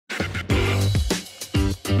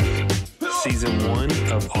Season 1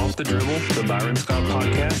 of Off the Dribble, the Byron Scott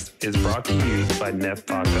Podcast, is brought to you by Neff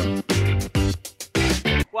Vodka.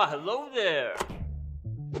 Well, hello there.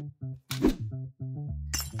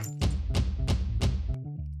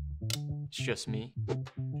 It's just me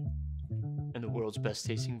and the world's best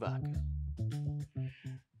tasting vodka.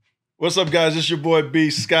 What's up, guys? It's your boy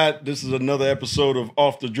B. Scott. This is another episode of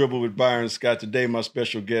Off the Dribble with Byron Scott. Today, my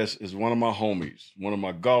special guest is one of my homies, one of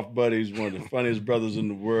my golf buddies, one of the funniest brothers in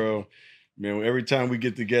the world. Man, every time we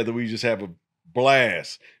get together, we just have a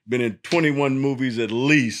blast. Been in 21 movies at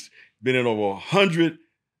least. Been in over 100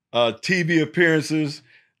 TV appearances.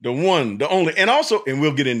 The one, the only, and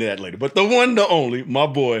we'll get into that later, but the one, the only, my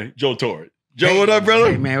boy, Joe Torry. Joe, hey, what up,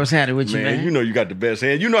 brother? Hey, man, what's happening with you, man? You know you got the best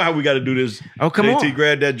hand. You know how we got to do this. Oh, come JT, on.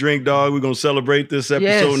 grab that drink, dog. We're going to celebrate this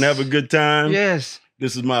episode and have a good time. Yes.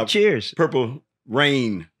 This is my Cheers. Purple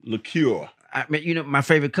Rain liqueur. You know my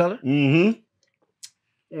favorite color? Mm-hmm.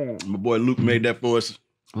 My boy Luke made that for us.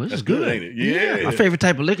 Oh, That's good, ain't it? Yeah. My favorite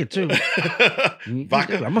type of liquor, too.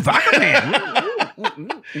 Vodka. I'm a vodka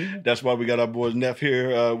man. That's why we got our boys Neff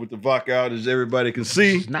here with the vodka out, as everybody can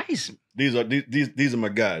see. It's nice. These are my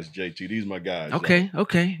guys, JT. These are my guys.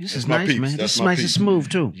 Okay. This is nice, peeps. man. That's This is my nice peeps. and smooth,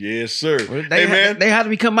 too. Yes, sir. Well, man. They had to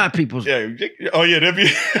become my peoples. Yeah. Oh, yeah.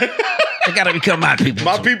 They got to become my peoples.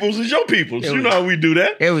 My peoples is your peoples. You know how we do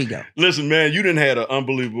that. Here we go. Listen, man, you done had an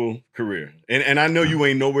unbelievable career. And I know you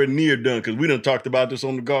ain't nowhere near done, because we done talked about this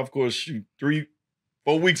on the golf course 3-4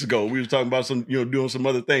 weeks ago. We was talking about doing some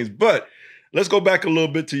other things. But let's go back a little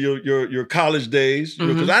bit to your college days,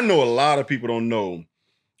 because I know a lot of people don't know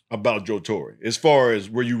about Joe Torry as far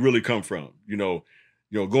as where you really come from. Going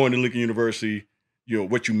to Lincoln University,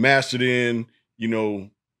 what you mastered in,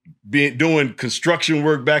 doing construction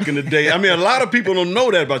work back in the day. I mean, a lot of people don't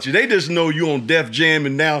know that about you. They just know you on Def Jam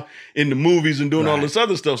and now in the movies and doing all this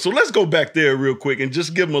other stuff. So let's go back there real quick and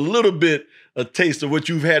just give them a little bit a taste of what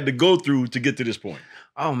you've had to go through to get to this point.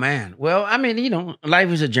 Oh, man. Well, I mean, life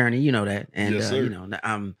is a journey. You know that. And, yes, sir.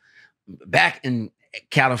 I'm back in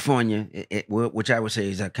California, which I would say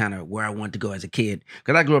is kind of where I wanted to go as a kid,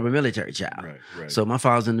 because I grew up a military child. Right. So my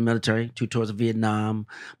father was in the military, 2 tours of Vietnam,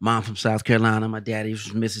 mom from South Carolina, my daddy was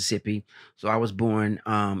from Mississippi. So I was born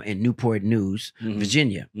in Newport News,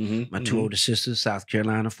 Virginia. My 2 older sisters, South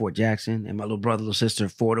Carolina, Fort Jackson, and my little brother, little sister,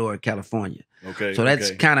 Fort Ord, California. Okay. So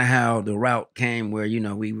that's kind of how the route came, where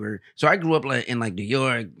we were. So I grew up in New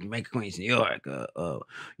York, Jamaica, Queens, New York,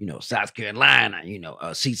 South Carolina,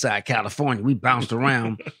 Seaside, California. We bounced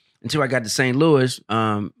around until I got to St. Louis.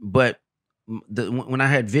 But when I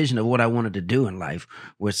had vision of what I wanted to do in life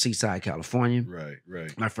was Seaside, California.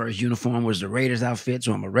 Right. My first uniform was the Raiders outfit,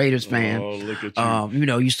 so I'm a Raiders fan. Oh, look at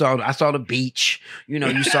you. I saw the beach.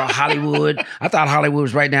 You saw Hollywood. I thought Hollywood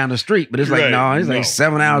was right down the street, but it's like, like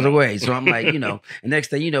 7 hours away. So I'm like, and next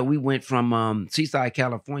thing you know, we went from Seaside,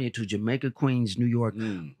 California to Jamaica, Queens, New York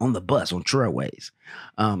on the bus, on trailways.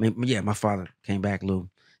 My father came back a little,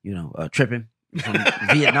 tripping from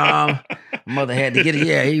Vietnam. Mother had to get it.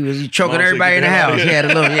 Yeah, he was choking everybody in the house. He had a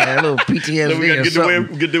little PTSD. So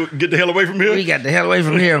we got to get the hell away from here. We got the hell away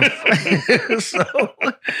from here.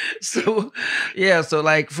 So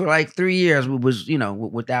like for like 3 years we was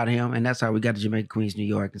without him, and that's how we got to Jamaica, Queens, New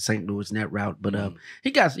York, and St. Louis and that route. But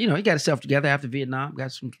he got himself together after Vietnam,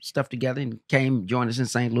 got some stuff together, and joined us in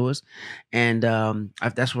St. Louis, and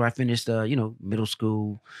that's where I finished middle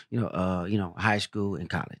school, high school and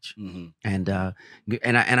college, and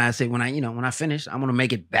I say when I finish, I'm gonna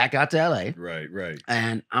make it back out to LA. Right.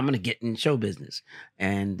 And I'm gonna get in show business.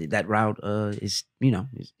 And that route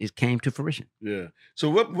it came to fruition. Yeah. So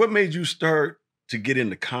what made you start to get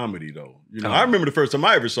into comedy though? I remember the first time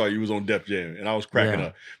I ever saw you was on Def Jam and I was cracking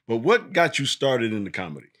up. But what got you started into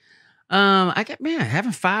comedy?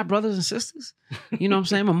 Having 5 brothers and sisters. You know what I'm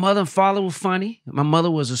saying? My mother and father were funny. My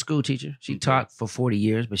mother was a school teacher. She taught for 40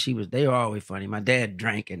 years, but they were always funny. My dad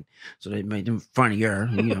drank, and so they made them funnier,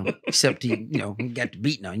 except he got the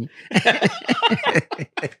beating on you.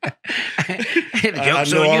 I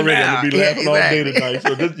know already I'm going to be laughing all day tonight.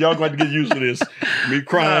 So y'all going to get used to this. Me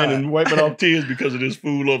crying and wiping off tears because of this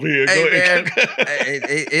fool over here. Hey, Go ahead. man,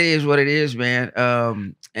 it is what it is, man.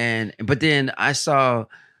 But then I saw...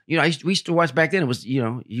 we used to watch back then. It was,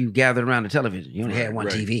 you gathered around the television. You only had one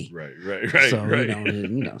TV. Right. So,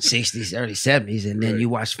 60s, early 70s. And then you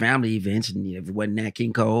watched family events. And if it wasn't Nat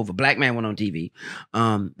King Cole, a black man went on TV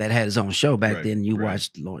that had his own show back then. You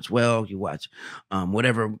watched Lawrence Welk. You watched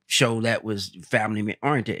whatever show that was family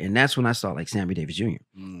oriented. And that's when I saw like Sammy Davis Jr.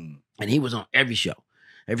 And he was on every show.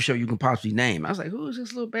 every show you can possibly name. I was like, who is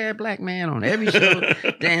this little bad black man on every show,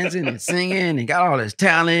 dancing and singing and got all this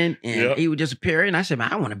talent? And he would just appear. And I said,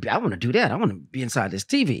 man, I want to do that. I want to be inside this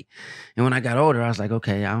TV. And when I got older, I was like,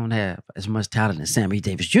 okay, I don't have as much talent as Sammy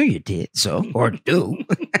Davis Jr. did, or do.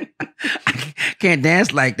 I can't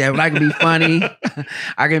dance like that, but I can be funny.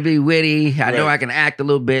 I can be witty. I know I can act a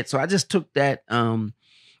little bit. So I just took that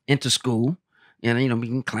into school. And,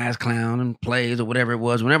 being class clown and plays or whatever it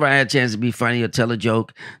was. Whenever I had a chance to be funny or tell a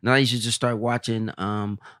joke, then I used to just start watching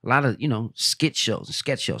a lot of, sketch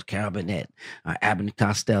shows, Carol Burnett, Abbott and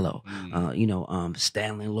Costello,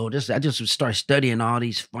 Stanley and Lord. I just would start studying all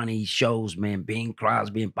these funny shows, man, Bing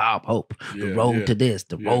Crosby and Bob Hope, the road to this,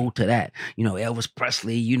 the road to that, Elvis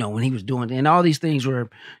Presley, when he was doing, and all these things were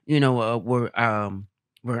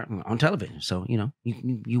on television. So,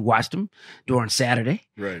 you watched them during Saturday.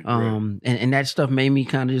 Right. And that stuff made me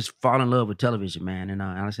kind of just fall in love with television, man. And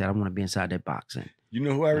I said, I want to be inside that box. And,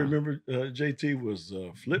 who I remember, JT, was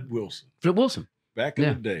Flip Wilson. Flip Wilson. Back in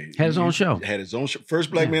the day. Had his own show. Had his own show.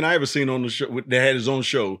 First black man I ever seen on the show that had his own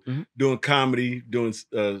show, doing comedy, doing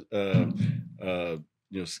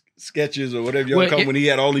sketches or whatever y'all call when he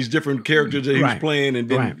had all these different characters that he was playing, and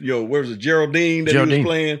then where was it, Geraldine that he was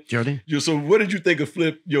playing? Geraldine. So what did you think of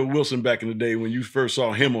Flip Wilson back in the day when you first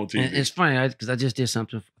saw him on TV? And it's funny because I just did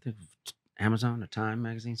something, I think Amazon or Time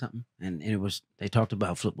magazine, something, and they talked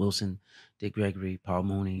about Flip Wilson, Dick Gregory, Paul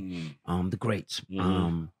Mooney, the greats.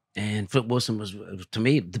 And Flip Wilson was, to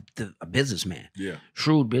me, a businessman,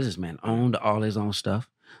 shrewd businessman, owned all his own stuff.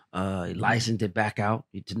 He licensed it back out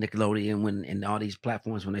to Nickelodeon and all these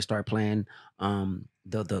platforms when they start playing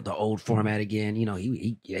the old format again.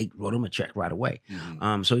 He wrote him a check right away.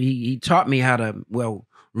 So he taught me how to,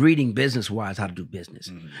 reading business wise, how to do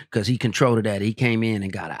business, because he controlled that. He came in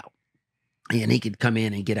and got out, and he could come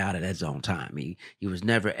in and get out at his own time. He was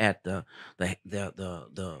never at the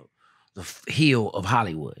heel of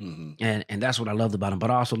Hollywood. And that's what I loved about him.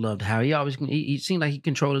 But I also loved how he seemed like he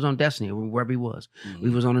controlled his own destiny wherever he was. We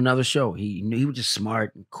was on another show. He knew he was just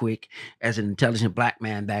smart and quick as an intelligent black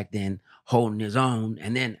man back then, holding his own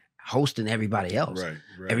and then hosting everybody else. Right.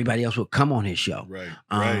 Everybody else would come on his show.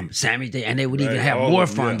 Sammy Day, and they would even have more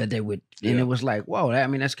fun that they would. And it was like, whoa,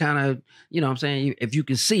 that's kind of, what I'm saying? If you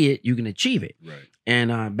can see it, you can achieve it.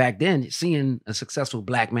 And back then, seeing a successful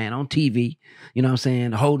black man on TV, what I'm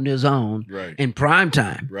saying, holding his own in prime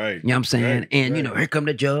time. You know what I'm saying? And, here come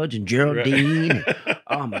the judge and Geraldine. And,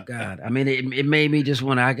 oh, my God. I mean, it made me just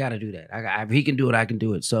want to, I got to do that. If he can do it, I can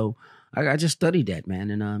do it. So I just studied that,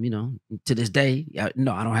 man. And, to this day,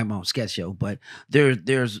 no, I don't have my own sketch show, but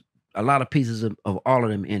there's a lot of pieces of all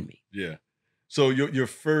of them in me. Yeah. So your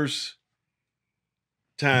first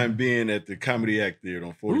time being at the Comedy Act Theater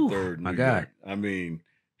on 43rd. My God. I mean,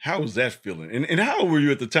 how was that feeling? And how old were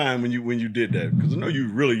you at the time when you did that? Because I know you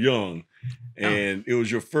were really young, and it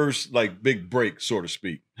was your first big break, so to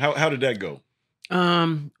speak. How did that go?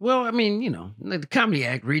 Well, I mean, the Comedy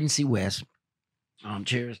Act, Regency West.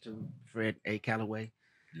 Cheers to Fred A. Calloway.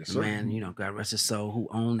 Yes, the sir. man, God rest his soul, who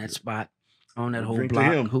owned that spot, owned that whole Drink to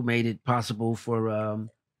block, him. who made it possible for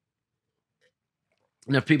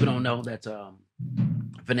if people don't know that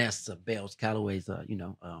Vanessa Bells Calloway's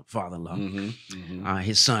father-in-law,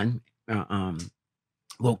 his son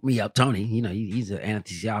woke me up. Tony, he's an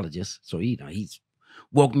anesthesiologist, so he's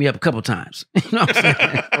woke me up a couple times. You know what I'm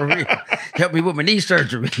saying? For real. Helped me with my knee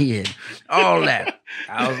surgery and all that.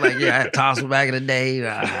 I was like, I had Tossel back in the day.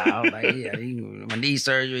 I was like, my knee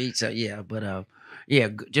surgery. So but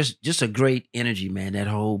just a great energy, man. That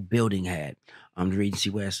whole building had the Regency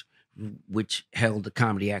West, which held the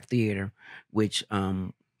Comedy Act Theater, which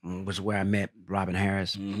was where I met Robin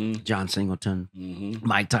Harris, John Singleton,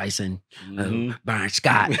 Mike Tyson, Byron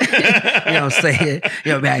Scott, I'm saying?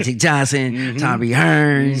 Magic Johnson, Tommy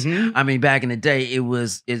Hearns. I mean, back in the day, it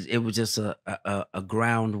was just a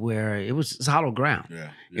ground where it's hollow ground.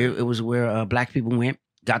 It was where black people went,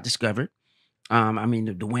 got discovered. I mean,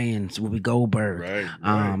 the Wayans, Whoopi Goldberg,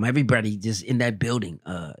 everybody just in that building.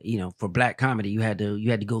 For black comedy, you had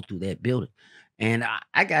to go through that building. And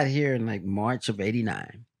I got here in March of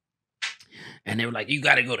 '89. And they were like, you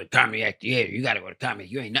got to go to Comedy Act Theater. You got to go to Comedy.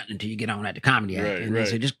 You ain't nothing until you get on at the Comedy Act. And they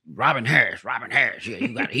said, just Robin Harris. Yeah,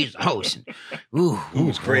 you got. He's the host. And, it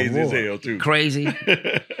was crazy as hell, too. Crazy.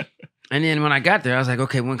 And then when I got there, I was like,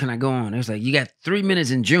 okay, when can I go on? It was like, you got 3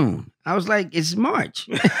 minutes in June. I was like, it's March.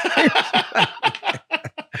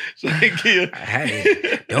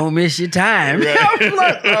 Hey, don't miss your time. I was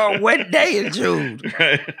like, what day in June?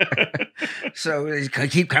 So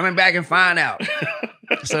keep coming back and find out.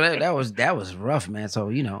 So that was rough, man.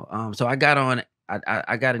 So so I got on.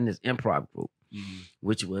 I got in this improv group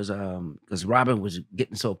which was because Robin was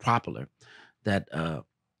getting so popular that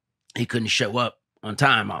he couldn't show up on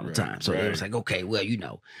time all the time. So it was like, okay, well,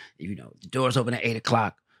 the doors open at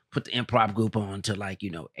 8:00. Put the improv group on to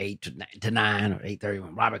 8 to 9 or 8:30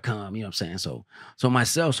 when Robert come. You know what I'm saying?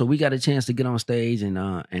 So we got a chance to get on stage and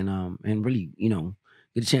really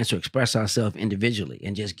get a chance to express ourselves individually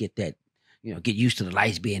and just get that. Get used to the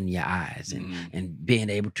lights being in your eyes and being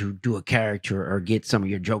able to do a character or get some of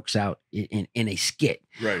your jokes out in a skit.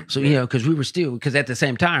 Right. So, because at the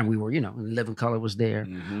same time we were, Living Color was there.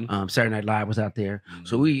 Saturday Night Live was out there.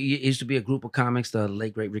 So it used to be a group of comics, the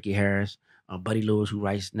late, great Ricky Harris, Buddy Lewis, who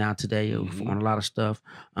writes now today on a lot of stuff.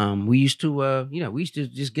 We used to,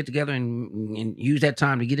 just get together and use that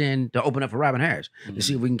time to get in to open up for Robin Harris to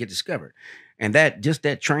see if we can get discovered. And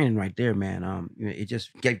that training right there, man, it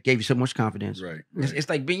just gave you so much confidence. Right. It's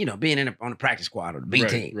like being on the practice squad or the B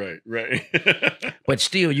team. Right. But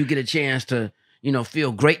still, you get a chance to,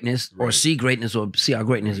 feel greatness or see greatness or see how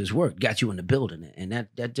greatness is worked. Got you in the building, and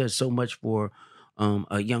that does so much for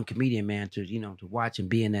a young comedian, man, to watch and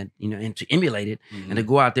be in that, and to emulate it and to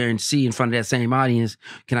go out there and see in front of that same audience,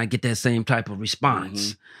 can I get that same type of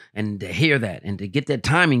response and to hear that and to get that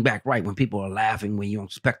timing back right when people are laughing, when you don't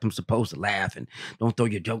expect them supposed to laugh and don't throw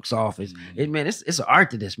your jokes off. It's an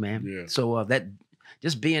art to this, man. Yeah. So that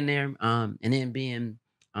just being there and then being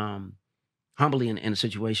humbly in a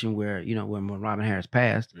situation where, when Robin Harris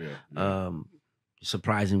passed,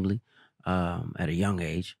 surprisingly, at a young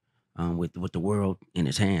age, with the world in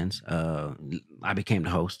his hands, I became the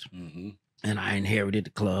host, and I inherited the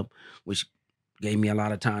club, which gave me a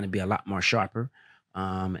lot of time to be a lot more sharper,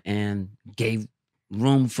 and gave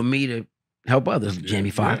room for me to help others. Jamie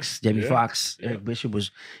Foxx, Eric Bishop was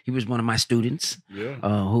one of my students,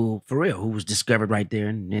 who was discovered right there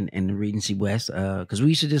in the Regency West, because we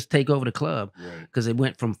used to just take over the club, because it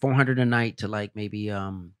went from 400 a night to like maybe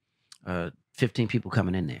 15 people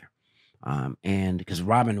coming in there. And because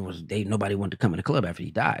Robin nobody wanted to come in the club after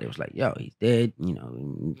he died. It was like, yo, he's dead,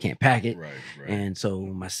 you can't pack it. Right. And so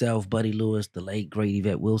myself, Buddy Lewis, the late great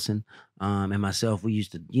Yvette Wilson, and myself, we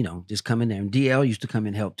used to, just come in there. And DL used to come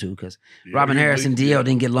and help too, because Robin Harris and DL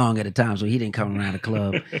didn't get along at the time, so he didn't come around the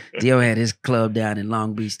club. DL had his club down in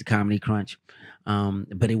Long Beach, the Comedy Crunch,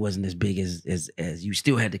 but it wasn't as big as you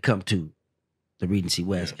still had to come to the Regency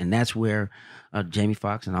West. And that's where Jamie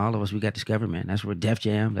Foxx and all of us, we got discovered, man. That's where Def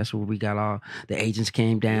Jam, that's where we got all the agents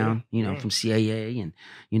came down, from CAA and,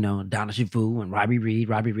 Donna Shavu and Robbie Reed,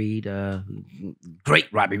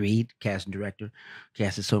 great Robbie Reed, casting director,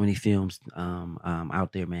 casted so many films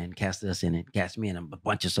out there, man. Casted us in it, cast me in a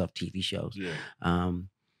bunch of stuff, TV shows. Yeah.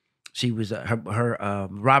 She was her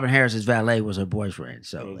Robin Harris's valet was her boyfriend.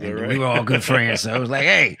 So we were all good friends. So it was like,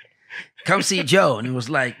 hey, come see Joe. And it was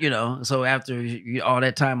like, so after all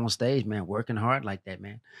that time on stage, man, working hard like that,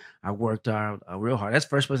 man, I worked real hard. That's the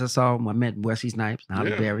first place I met Wesley Snipes and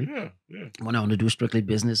Holly Berry. Yeah. Went on to do Strictly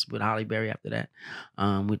Business with Holly Berry after that,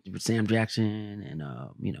 with Sam Jackson and,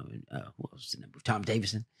 what was the name? Tom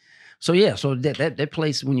Davidson. So, so that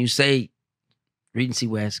place, when you say Regency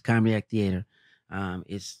West, Comedy Act Theater,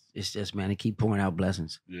 it's just, man, they keep pouring out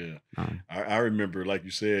blessings. Yeah. I remember, like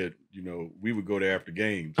you said, we would go there after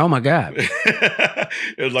games. Oh my God.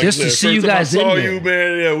 It was like just to see you guys in there.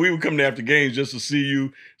 Man. Yeah, we would come there after games just to see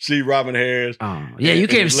you, see Robin Harris. Oh, yeah, you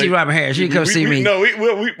came to see Robin Harris. You didn't come see me. No,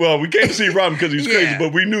 we came to see Robin because he was crazy,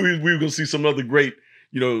 but we knew we were going to see some other great,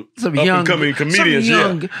 some up and coming comedians,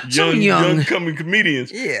 young coming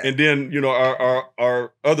comedians, and then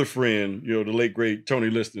our other friend, the late great Tony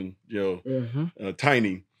Liston,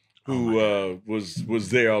 Tiny, who was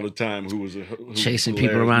there all the time, who was chasing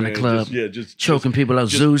people around the club, just choking people out.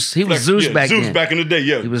 Zeus, he was Zeus back then. Zeus back in the day,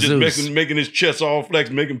 he was just Zeus. making his chest all flex,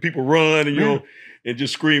 making people run, and and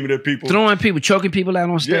just screaming at people, throwing people, choking people out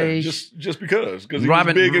on stage. Just because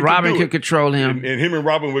Robin could control him, and him and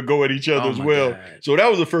Robin would go at each other as well. God. So that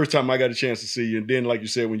was the first time I got a chance to see you. And then, like you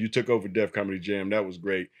said, when you took over Def Comedy Jam, that was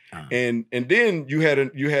great. And then you had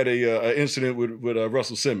a incident with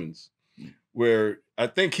Russell Simmons, where I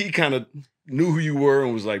think he kind of knew who you were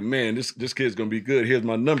and was like, man, this kid's gonna be good. Here's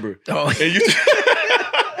my number. Oh. And you.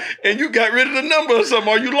 And you got rid of the number or something,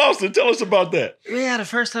 or you lost it. Tell us about that. Yeah, the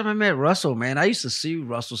first time I met Russell, man, I used to see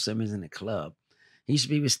Russell Simmons in the club. He used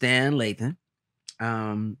to be with Stan Lathan.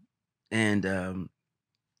 And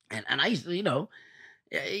I used to,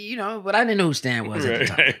 but I didn't know who Stan was at the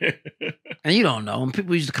time. And you don't know. And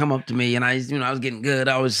people used to come up to me, and I was getting good.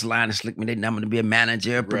 I was lying to slick me. They number to be a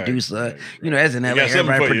manager, a producer. As in LA,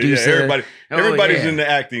 everybody producer. Yeah, everybody's in the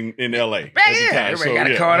acting in LA. Everybody got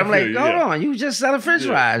a card. I'm like, hold on, you just selling French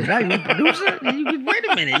fries. Now you a producer? Wait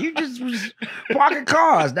a minute, you just was parking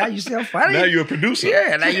cars. Now you sell funny. Now you're a producer.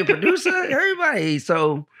 Yeah, now you're a producer. Everybody.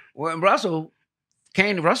 So Russell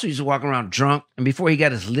used to walk around drunk, and before he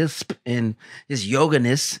got his lisp and his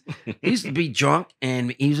yoganess, he used to be drunk,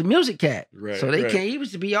 and he was a music cat. Right, so he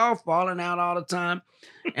used to be all falling out all the time.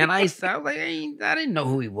 And I was like, I didn't know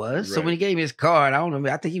who he was. Right. So when he gave me his card, I don't know,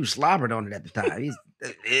 I think he was slobbered on it at the time. He's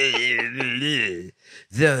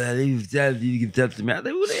you can touch me. I was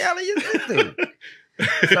like, who the hell are you this dude?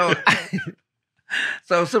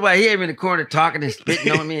 So somebody heard me in the corner talking and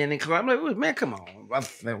spitting on me in the car. I'm like, man, come on. I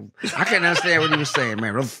couldn't understand what he was saying,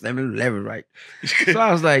 man. Right. So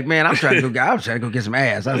I was like, man, I'm trying to go get some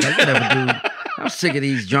ass. I was like, whatever, dude. I'm sick of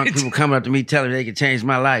these drunk people coming up to me telling me they can change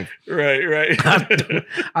my life. Right.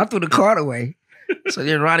 I threw the card away. So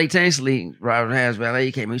then Ronnie Tainsley, Robert Harris valet,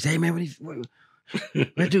 he came in. He said, hey, man,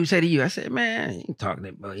 what dude say to you? I said, man, he ain't talking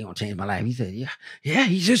about he gonna change my life. He said, yeah,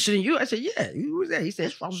 he's interested in you. I said, yeah, who was that? He said,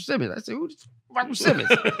 it's Russell Simmons. I said, who's Russell Simmons?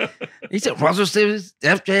 He said, Russell Simmons,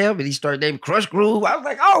 Def Jam, and he started naming Crush Groove. I was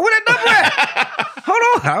like, oh, where that number at? Hold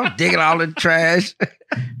on. I was digging all in the trash.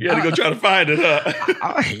 You had to go try to find it, huh?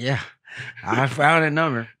 Oh, yeah. I found that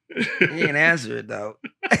number. He didn't answer it though.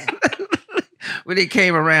 When they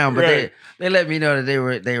came around, but they let me know that they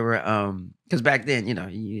were because back then, you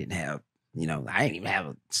didn't have, I didn't even have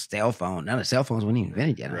a cell phone. None of the cell phones weren't even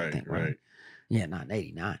invented yet, I don't think. Right. Yeah, not in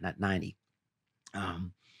 89, not 90.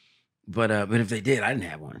 But if they did, I didn't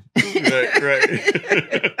have one.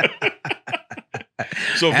 Right.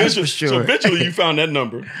 So eventually you found that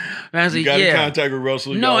number. You got in contact with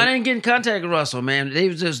Russell. No, I didn't get in contact with Russell, man. They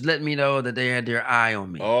was just letting me know that they had their eye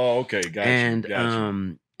on me. Oh, okay.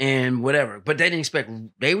 Gotcha. And whatever. But they didn't expect,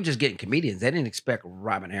 they were just getting comedians. They didn't expect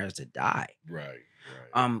Robin Harris to die. Right.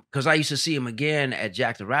 Because I used to see him again at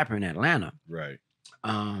Jack the Rapper in Atlanta. Right.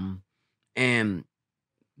 And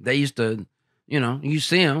they used to, you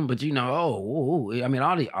see him, but I mean,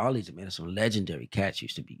 all these, man, some legendary cats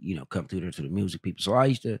used to be, come through there to the music people. So I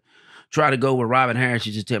used to try to go where Robin Harris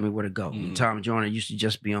used to tell me where to go. Mm-hmm. Tom Joyner used to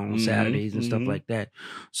just be on Saturdays and stuff like that.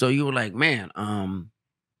 So you were like, man,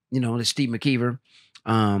 there's Steve McKeever,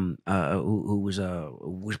 who was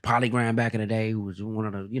Polygram back in the day, who was one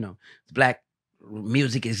of the, black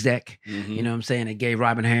music exec, you know what I'm saying? It gave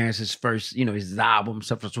Robin Harris his first, his album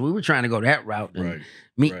stuff. So we were trying to go that route and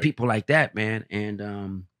meet people like that, man. And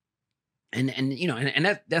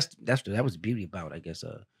that was the beauty about, I guess,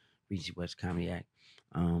 Regency West Comedy Act.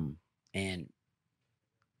 And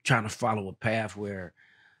trying to follow a path where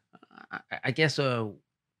I guess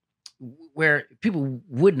where people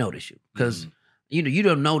would notice you because you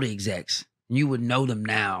don't know the execs. You would know them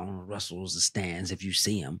now, Russell's the stands if you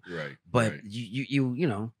see them. Right. But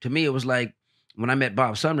you to me, it was like when I met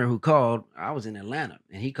Bob Sumner, who called, I was in Atlanta,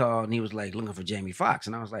 and he called and he was like looking for Jamie Foxx.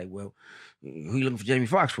 And I was like, well, who you looking for Jamie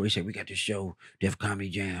Foxx for? He said, we got this show, Def Comedy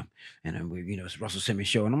Jam. And then it's Russell Simmons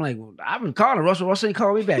show. And I'm like, well, I've been calling Russell. Russell ain't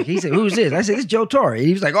called me back. He said, who's this? I said, it's Joe Torry. And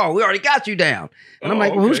he was like, oh, we already got you down. And I'm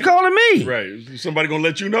like, well, who's calling me? Right. Somebody gonna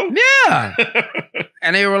let you know? Yeah.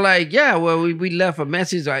 And they were like, yeah, well, we left a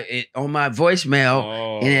message on my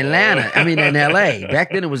voicemail in Atlanta. I mean, in LA.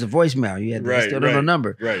 Back then it was a voicemail. You had to still don't know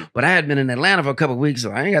number. Right. But I had been in Atlanta for a couple of weeks, so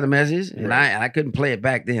I ain't got the message. And I couldn't play it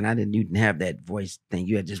back then. I didn't even have that voice thing.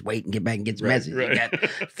 You had to just wait and get back and get the message. You got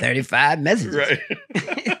 35 messages. Right.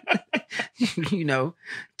 10 of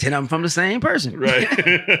them from the same person. Right.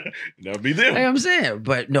 That'll be them. You know what I'm saying?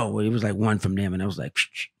 But no, it was like one from them. And I was like,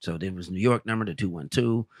 so there was New York number, the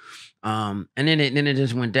 212. And then it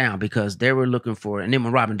just went down because they were looking for, and then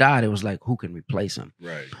when Robin died, it was like, who can replace him?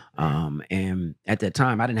 Right. And at that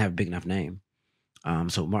time, I didn't have a big enough name.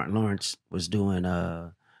 So Martin Lawrence was doing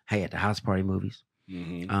Hey at the House Party movies.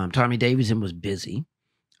 Mm-hmm. Tommy Davidson was busy.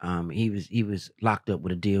 He was locked up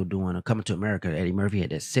with a deal doing a Coming to America. Eddie Murphy had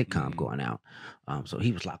that sitcom going out. So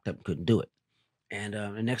he was locked up and couldn't do it. And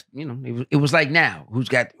the next, it was like now, who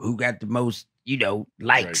got the most,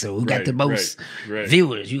 likes, or who got the most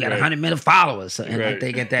viewers. You got 100 million followers. And I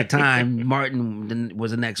think at that time, Martin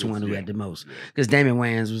was the next one who had the most. Because Damon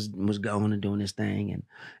Wayans was going and doing this thing.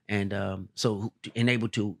 And so able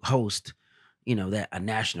to host, that a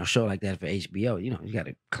national show like that for HBO, you got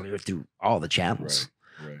to clear through all the channels.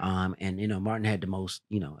 Right. And Martin had the most,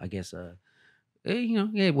 I guess,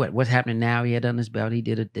 what's happening now? He had done this belt. He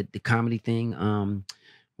did the comedy thing.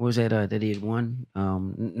 What was that? That he had won.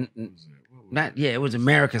 It was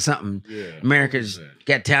America something. Yeah. America's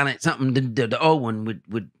Got Talent. Something. The old one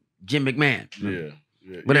with Jim McMahon. Yeah.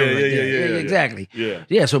 Whatever. Exactly.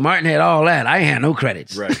 Yeah. So Martin had all that. I had no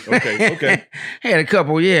credits. Right. Okay. Had a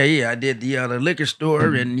couple. Yeah. I did the liquor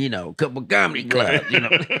store and a couple comedy clubs.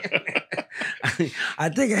 I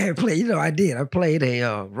think I had played. I did. I played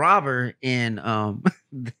a robber in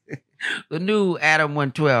the new Adam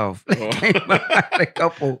 112. A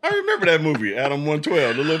couple. I remember that movie, Adam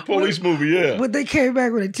 112, the little police movie. Yeah. But they came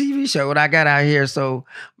back with a TV show when I got out here. So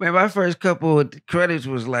man, my first couple of credits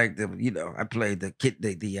was like I played the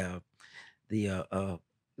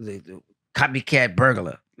copycat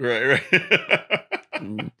burglar. Right.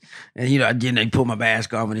 And then they pull my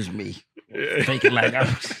mask off and it's me. Faking like I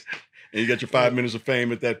was. And you got your 5 minutes of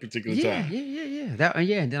fame at that particular time.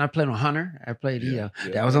 Yeah. And then I played on Hunter. I played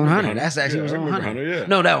that was on Hunter. That's actually was on Hunter. Yeah.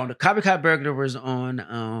 No, that one. The Copycat Burglar was on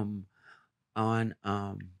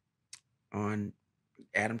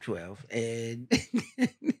Adam 12, and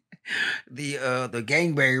the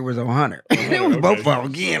Gangbanger was on Hunter. And it was both of them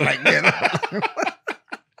again like that.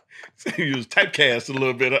 So you was typecast a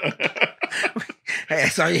little bit.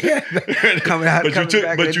 So coming out. But you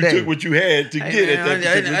took what you had to get at that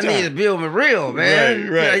particular time. I need to build my reel, man.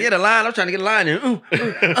 Right. I get a line. I'm trying to get a line in.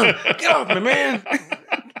 Get off me, man.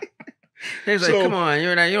 He was like, "Come on,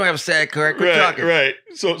 you don't have a sad card. Quit talking." Right.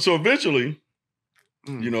 So eventually,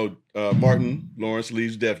 Martin Lawrence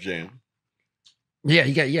leaves Def Jam. Yeah,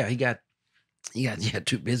 he got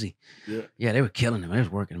too busy. Yeah, they were killing him. They was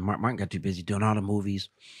working. Martin got too busy doing all the movies.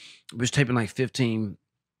 We was taping like 15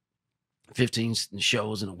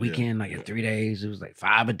 shows in a weekend, like in 3 days. It was like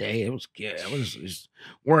 5 a day. It was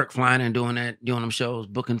work, flying and doing them shows,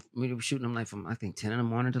 booking. We were shooting them like from I think 10 in the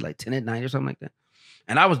morning to like 10 at night or something like that.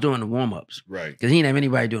 And I was doing the warm-ups. Right. Because he didn't have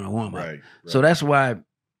anybody doing a warm-up. Right. So that's why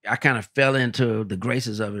I kind of fell into the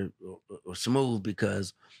graces of it smooth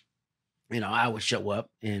because, I would show up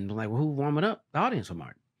and be like, well, who warming up? The audience for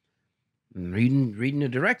Martin. And reading the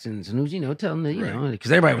directions and who's, telling the,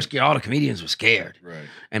 because everybody was scared. All the comedians were scared. Right.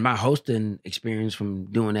 And my hosting experience from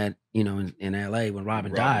doing that, in LA when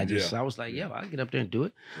Robin died, I was like, I'll get up there and do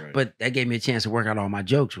it. Right. But that gave me a chance to work out all my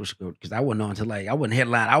jokes, because I wouldn't know until I wasn't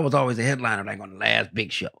headline. I was always a headliner, like on the last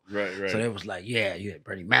big show. Right. So it was like, you had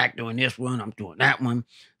Bernie Mac doing this one, I'm doing that one.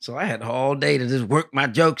 So I had all day to just work my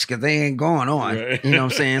jokes because they ain't going on. Right. You know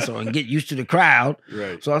what I'm saying? So I can get used to the crowd.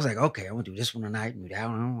 Right. So I was like, okay, I want to do this one tonight and do that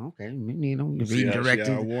one. Okay, reading,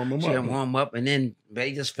 directing, warm up, and then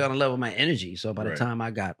they just fell in love with my energy. So by the time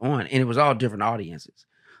I got on, and it was all different audiences.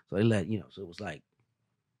 So they so it was like,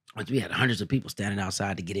 once we had hundreds of people standing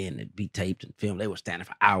outside to get in and be taped and filmed. They were standing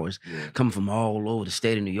for hours, coming from all over the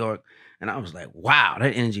state of New York. And I was like, wow,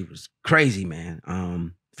 that energy was crazy, man.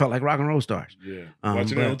 Felt like rock and roll stars. Yeah.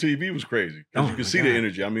 Watching it on TV was crazy. Because you could see the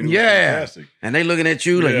energy. I mean, it was fantastic. And they looking at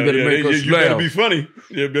you like, you better make us you laugh. Better be funny.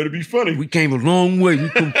 Yeah, better be funny. We came a long way. We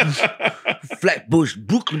come from Flatbush,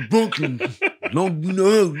 Brooklyn. Long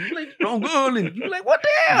Island. You like, what the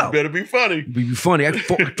hell? You better be funny. Be funny. I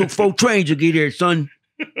took 4 trains to get here, son.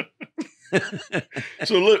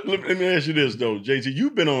 So let me ask you this, though, JT.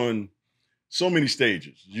 You've been on so many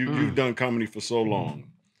stages. You've done comedy for so long.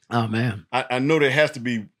 Oh, man. I know there has to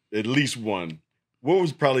be at least one. What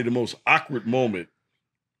was probably the most awkward moment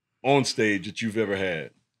on stage that you've ever had?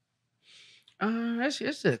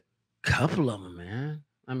 It's a couple of them, man.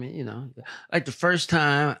 I mean, like the first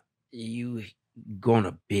time you go on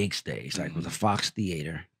a big stage, like with the Fox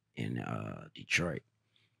Theater in Detroit.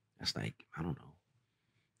 That's like, I don't know.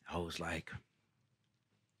 I was like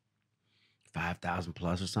 5,000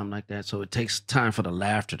 plus or something like that. So it takes time for the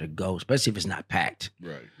laughter to go, especially if it's not packed.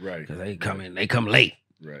 Right. Because they come late.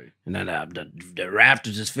 Right. And then the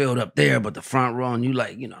rafters is filled up there, but the front row, and you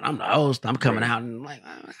like, I'm the host. I'm coming out and like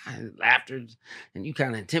laughter, and you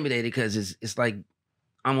kind of intimidated because it's like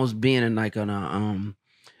almost being in like in a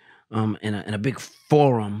big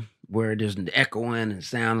forum where there's an echoing and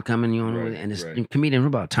sound coming, and it's comedian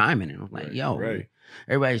about timing, and I'm like,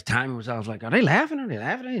 everybody's timing was. I was like, are they laughing? Are they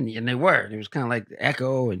laughing? And they were. It was kind of like the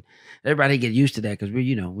echo, and everybody get used to that because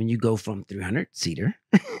we, when you go from 300 seater,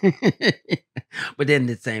 but then at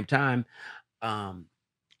the same time,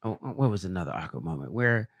 what was another awkward moment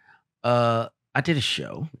where I did a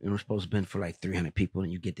show and it was supposed to have been for like 300 people,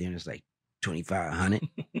 and you get there and it's like 2,500.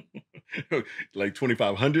 Like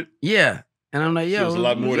 2,500? Yeah. And I'm like, yo, so it's a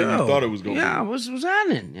lot more than you thought it was going to be. Yeah, what's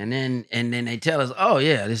happening? And then they tell us, oh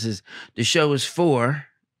yeah, the show is for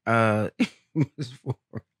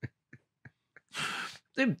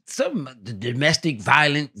some domestic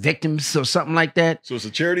violent victims or something like that. So it's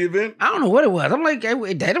a charity event? I don't know what it was. I'm like,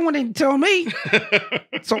 they don't want to tell me.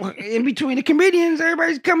 So in between the comedians,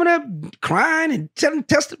 everybody's coming up crying and telling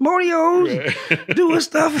testimonials, doing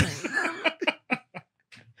stuff.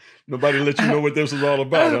 Nobody let you know what this was all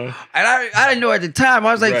about, huh? And I didn't know at the time.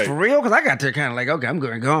 I was like, Right. for real? Because I got there kind of like, okay, I'm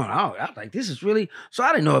going on. I was like, this is really... So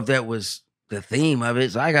I didn't know if that was the theme of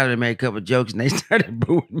it. So I got to make a couple of jokes and they started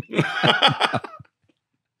booing me.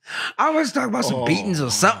 I was talking about some beatings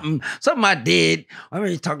or something I did. I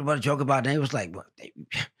already talked about a joke about it. It was like, well,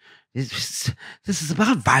 this is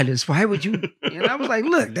about violence. Why would you? And I was like,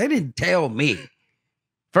 look, they didn't tell me.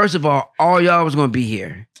 First of all y'all was going to be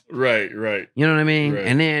here. Right. You know what I mean? Right.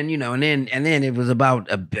 And then, and then it was about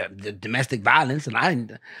the domestic violence, and I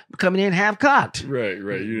didn't coming in half cocked. Right.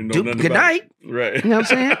 You didn't know nothing Good about night. it. Right. You know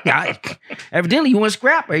what I'm saying? Evidently, you want to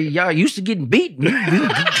scrap. Y'all used to getting beat. We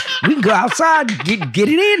can go outside and get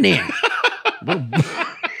it in there.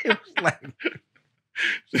 It was like,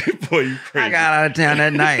 Boy, you crazy. I got out of town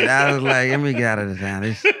that night. I was like, let me get out of the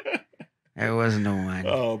town. There wasn't no one.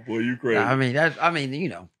 Oh, boy, you crazy. I mean,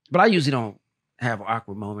 but I usually don't have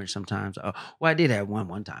awkward moments sometimes. Well, I did have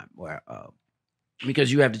one time where,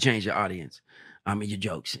 because you have to change your audience, your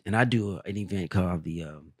jokes. And I do an event called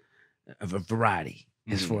the Variety.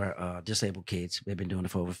 It's for disabled kids. They've been doing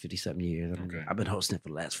it for over 50-something years. Okay. I've been hosting it for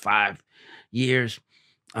the last 5 years.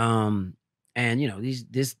 And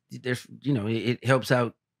it helps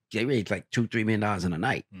out. They raise like $2-3 million in a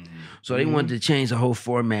night. So they wanted to change the whole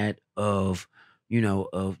format of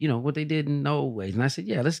what they did in the old ways. And I said,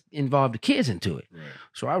 yeah, let's involve the kids into it. Right.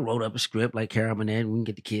 So I wrote up a script like Carol Burnett. We can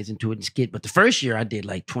get the kids into it and skit. But the first year I did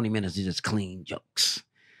like 20 minutes of just clean jokes.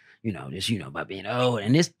 About being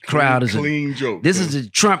and this crowd is clean joke. This is a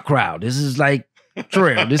Trump crowd. This is like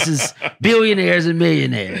Terrell. This is billionaires and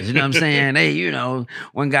millionaires. You know what I'm saying? Hey,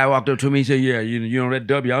 one guy walked up to me and said, yeah, that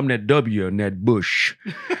W, I'm that W in that Bush.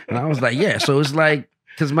 And I was like, yeah. So it's like,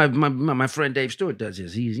 because my friend Dave Stewart does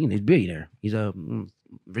this. He's a billionaire. He's a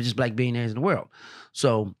richest black billionaires in the world.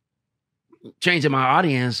 So changing my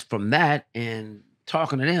audience from that and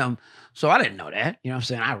talking to them. So I didn't know that. You know what I'm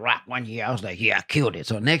saying? I rocked one year. I was like, yeah, I killed it.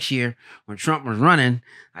 So next year when Trump was running,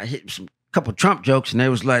 I hit some couple Trump jokes and they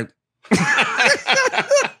was like,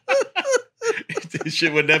 This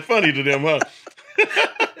shit wasn't that funny to them, huh?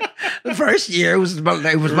 The first year it was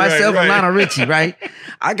myself and Lionel Richie, right?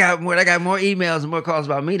 I got more emails and more calls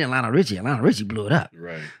about me than Lionel Richie. And Lionel Richie blew it up.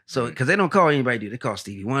 Right. So because they don't call anybody, they call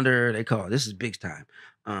Stevie Wonder. This is big time.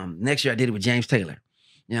 Next year I did it with James Taylor.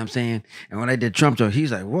 You know what I'm saying? And when I did Trump joke,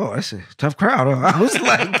 he's like, whoa, that's a tough crowd. Huh? I was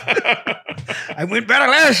like, I went better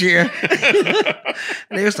last year.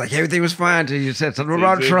 And they was like, everything was fine until you said something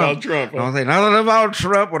about Trump. Huh? I was like, nothing about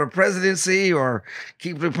Trump or the presidency or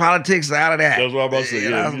keep the politics out of that. That's what I'm about to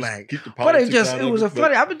say. I was like, but it was a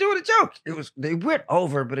funny, I've been doing a joke. They went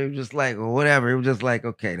over, but it was just like, well, whatever. It was just like,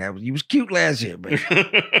 okay, you was cute last year, but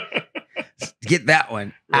get that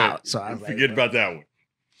one out. So I was like, forget about that one.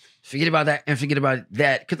 Forget about that and forget about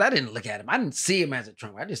that because I didn't look at him. I didn't see him as a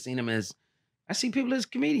Trump. I just seen him as I see people as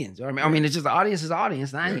comedians. I mean, it's just the audience is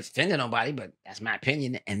audience. And I ain't offending nobody, but that's my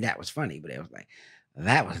opinion. And that was funny. But it was like,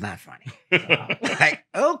 that was not funny. So like,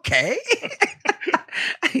 okay.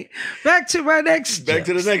 Back to my next Back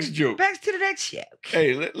to the next joke. Back to the next joke.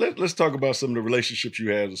 Hey, let's talk about some of the relationships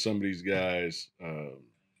you have with some of these guys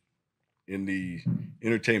in the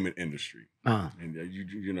entertainment industry.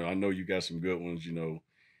 And I know you got some good ones,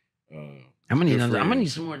 I'm gonna need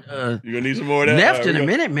some more. You're gonna need some more of that. Left in a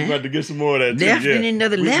minute, man. We're about to get some more of that. Left and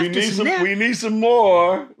another left. We need some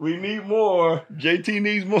more. We need more. JT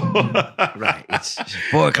needs more. Right. It's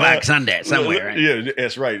 4 o'clock Sunday somewhere. Right? Yeah,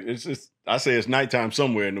 that's right. I say it's nighttime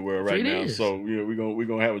somewhere in the world right now. Is. So we're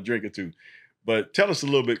gonna have a drink or two. But tell us a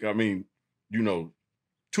little bit. I mean, 2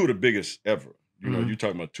 of the biggest ever. You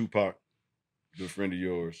talking about Tupac, good friend of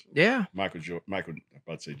yours. Yeah. Michael, I'm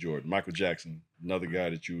about to say Jordan. Michael Jackson, another guy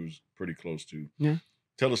that you was pretty close to. Yeah.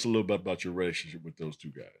 Tell us a little bit about your relationship with those 2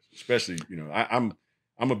 guys. Especially, I'm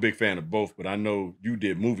a big fan of both, but I know you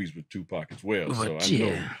did movies with Tupac as well. So I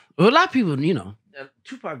know. Well, a lot of people,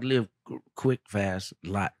 Tupac lived quick, fast, a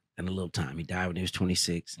lot in a little time. He died when he was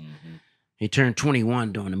 26. Mm-hmm. He turned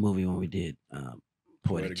 21 during the movie when we did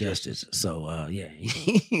Poetic Justice. So,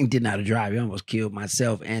 he didn't know how to drive. He almost killed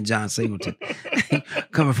myself and John Singleton.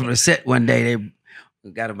 Coming from the set one day, they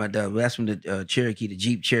got him that's when the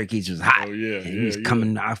Jeep Cherokees was hot. Oh, yeah. And he was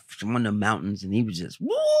coming off one of the mountains and he was just,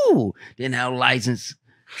 woo! Didn't have a license.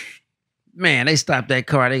 Man, they stopped that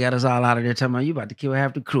car. They got us all out of there talking about, you about to kill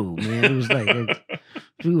half the crew, man. It was like,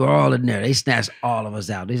 we were all in there. They snatched all of us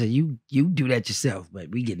out. They said, you do that yourself, but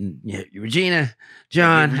we getting Regina,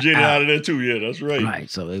 John. Regina out of there too. Yeah, that's right. Right.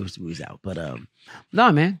 So we was out. But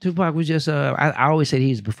no, man, Tupac was just, I always said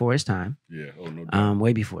he was before his time. Yeah. Oh, no doubt.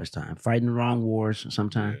 Way before his time. Fighting the wrong wars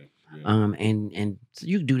sometimes. Yeah. And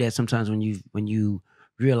you do that sometimes when you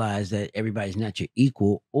realize that everybody's not your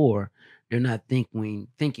equal, or they're not thinking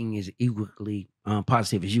as equally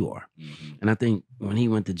positive as you are. Mm-hmm. And I think when he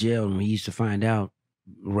went to jail and we used to find out,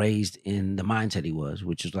 raised in the mindset he was,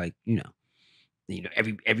 which is like,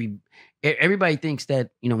 everybody thinks that,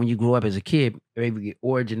 when you grow up as a kid, every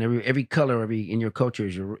origin, every color in your culture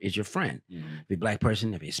is your friend. Mm-hmm. If you're a black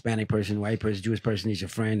person, if you're a Hispanic person, white person, Jewish person is your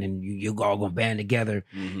friend, and you all gonna band together.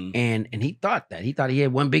 Mm-hmm. And he thought he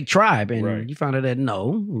had one big tribe, and you found out that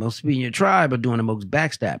no, most people in your tribe are doing the most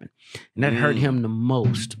backstabbing, and that hurt him the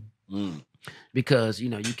most because you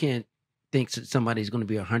can't think somebody's going to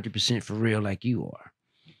be 100% for real like you are.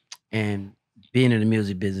 And being in the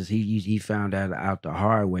music business, he found out the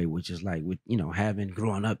hard way, which is like with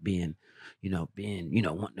growing up being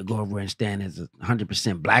wanting to go over and stand as a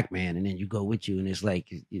 100% black man, and then you go with you, and it's like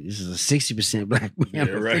this is a 60% black man.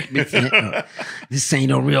 Yeah, right. This ain't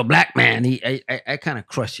no real black man. I kind of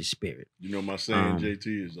crushed his spirit. You know my saying,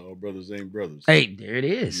 JT, is all brothers ain't brothers. Hey, there it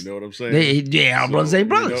is. You know what I'm saying? All brothers ain't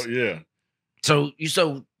brothers. Yeah. So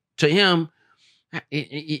to him,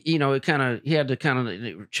 it kind of he had to kind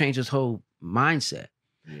of change his whole mindset.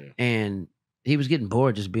 Yeah. And he was getting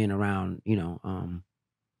bored just being around,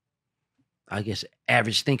 I guess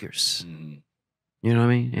average thinkers. Mm-hmm. You know what I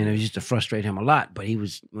mean? And it used to frustrate him a lot. But he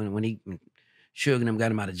was when Suge and them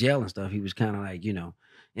got him out of jail and stuff, he was kind of like, an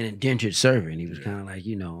indentured servant. He was kind of like,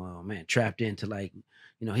 oh man, trapped into like,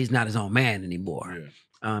 he's not his own man anymore.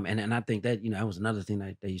 Yeah. And I think that, that was another thing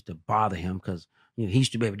that used to bother him because he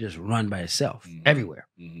used to be able to just run by himself everywhere.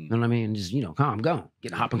 Mm-hmm. You know what I mean? And just, come, go.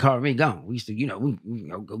 Get a hop and car with me, go. We used to, we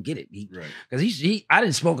go get it. Because I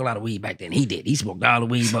didn't smoke a lot of weed back then. He did. He smoked all the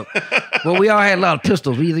weed, but we all had a lot of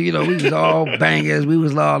pistols. We was all bangers. We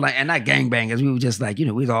was all like, and not gang bangers. We were just like,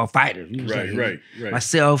 we was all fighters. We was right.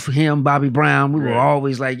 Myself, him, Bobby Brown, we were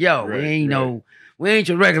always like, yo, we ain't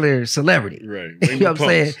your regular celebrity. Right. You know what I'm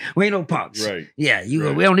saying? We ain't no punks. Right. Yeah,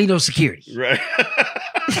 we don't need no security. Right.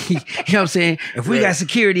 You know what I'm saying? If we got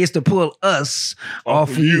security, it's to pull us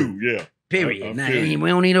off of you. Yeah. Period. Now, we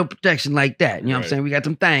don't need no protection like that. You know what I'm saying? We got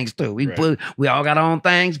some things too. We all got our own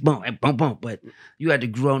things. Boom, and boom, boom. But you had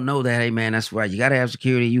to know that, hey man, that's right. You got to have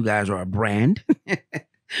security. You guys are a brand.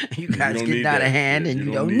 You guys getting out of hand, and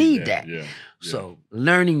you don't need that. Yeah. So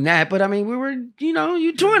learning that, but I mean, we were,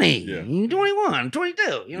 you 20, Yeah. you 21, 22.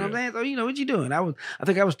 You know what I'm saying? So what you doing? I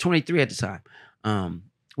think I was 23 at the time.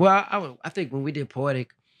 Well, I think when we did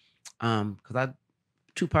Poetic, because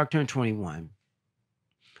Tupac turned 21.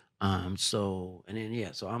 So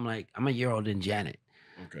I'm a year older than Janet.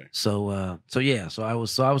 Okay. So I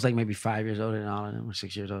was like maybe 5 years older than all of them, or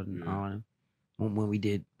 6 years older than all of them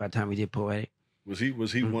by the time we did Poetic. Was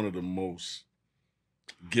he one of the most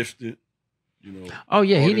gifted? Oh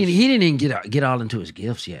yeah, artists? he didn't even get all into his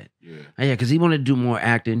gifts yet. Yeah, because he wanted to do more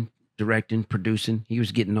acting, directing, producing. He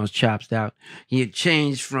was getting those chops out. He had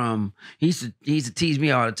changed from he used to tease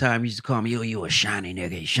me all the time. He used to call me, you a shiny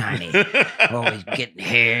nigga, shiny. Always getting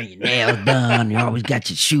hair, your nails done, you always got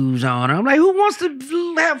your shoes on. I'm like, who wants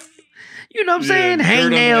to have what I'm saying?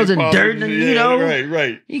 Hangnails and dirt and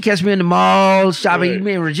Right. He catch me in the mall shopping.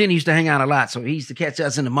 Me and Regina used to hang out a lot, so he used to catch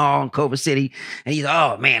us in the mall in Culver City, and he's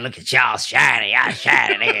oh man, look at y'all shiny, y'all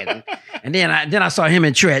shiny. And then I saw him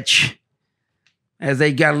in Tretch as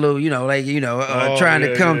they got a little, trying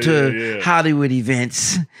to come to Hollywood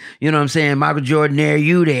events. You know what I'm saying? Michael Jordan there,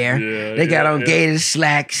 you there. Yeah, they got on gaiters,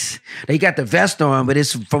 slacks. They got the vest on, but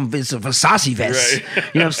it's a Versace vest. Right.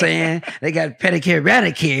 You know what I'm saying? They got pedicure,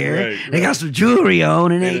 manicure. Right, they got some jewelry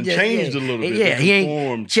on, and they just changed a little bit. Yeah, he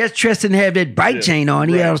ain't chest didn't have that bike chain on.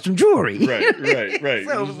 He had some jewelry. Right.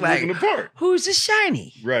 So it was like, who's the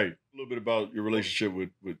shiny? Right. A little bit about your relationship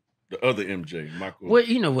with the other MJ, Michael. Well,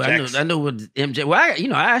 Jackson. I know with MJ. Well, I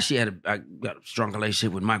actually I got a strong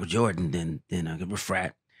relationship with Michael Jordan than with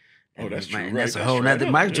Frat. Oh, that's true. And that's a whole nother.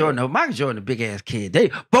 Michael Jordan, a big ass kid. They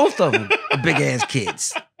both of them are big ass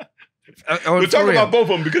kids. We're talking about both of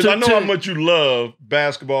them because I know how much you love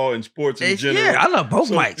basketball and sports in general. Yeah, I love both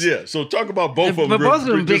Mikes. Yeah, so talk about both of them. But both of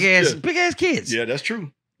them big ass kids. Yeah, that's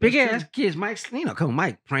true. Big ass kids. Mike's, come on,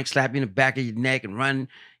 Mike, prank slap you in the back of your neck and run.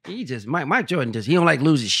 Mike Jordan he don't like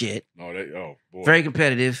losing shit. Oh boy. Very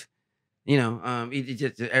competitive.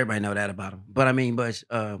 Everybody know that about him. But I mean, but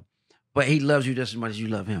he loves you just as much as you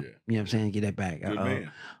love him. Yeah. You know what I'm saying? Get that back. Good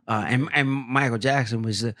man. And Michael Jackson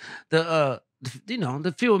was the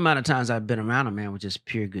few amount of times I've been around him, man, was just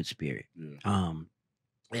pure good spirit. Yeah.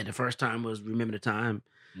 And the first time was Remember the Time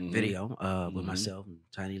video with myself and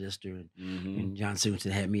Tiny Lister and John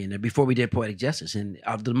Singleton had me in there before we did Poetic Justice. And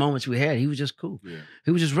of the moments we had, he was just cool. Yeah.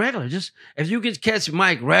 He was just regular. Just if you could catch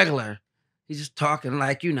Mike regular, he's just talking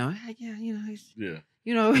like, he's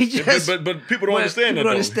You know, he just. But people don't understand that. People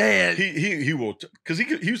don't understand. He will because he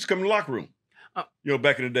used to come in the locker room. You know,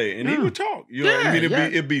 back in the day, and he would talk. You know, Yeah, I mean, yeah.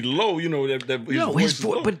 it'd be low. You know, that his voice was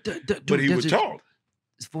low. But he would talk.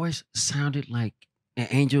 His voice sounded like an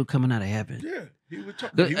angel coming out of heaven. Yeah, he would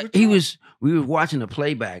talk. We were watching the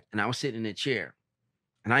playback, and I was sitting in a chair,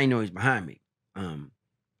 and I didn't know he was behind me.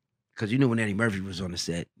 Because you know when Eddie Murphy was on the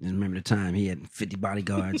set, remember the time he had 50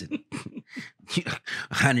 bodyguards and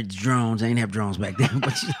 100 drones. I didn't have drones back then,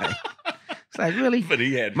 but it's like really. But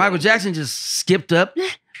he had Michael Jackson just skipped up.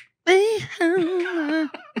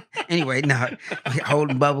 Anyway, no,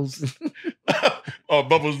 holding Bubbles. Oh,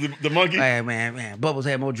 Bubbles the monkey. Hey, man, Bubbles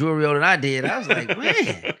had more jewelry on than I did. I was like,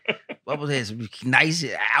 man, Bubbles had some nice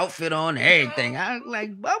outfit on and everything. I was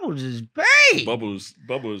like, Bubbles is paid. Bubbles,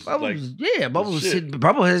 Bubbles was sitting.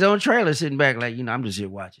 Bubbles had his own trailer sitting back, like, you know, I'm just here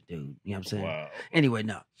watching, dude. You know what I'm saying? Wow. Anyway,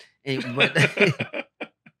 no,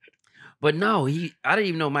 but no, I didn't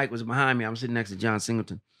even know Mike was behind me. I'm sitting next to John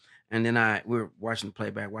Singleton. And then we were watching the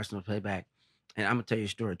playback. And I'm going to tell you a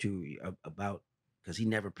story, too, about, because he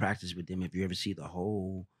never practiced with them. If you ever see the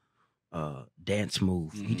whole dance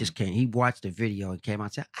move, he just came. He watched the video and came out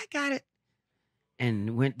and said, I got it.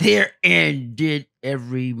 And went there and did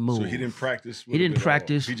every move. So he didn't practice with He didn't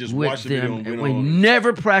practice He just with watched them. the video and we went on.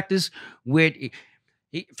 never practiced with,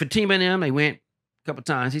 for Team and them, they went a couple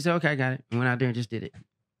times. He said, okay, I got it. And went out there and just did it.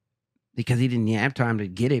 Because he didn't have time to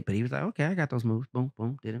get it, but he was like, okay, I got those moves. Boom,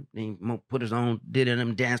 boom, did them. Then he put his own, did it,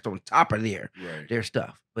 and danced on top of their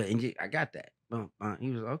stuff. But I got that. Boom, he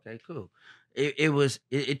was okay, cool.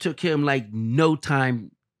 It took him like no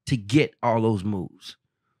time to get all those moves.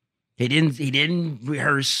 He didn't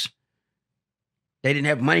rehearse. They didn't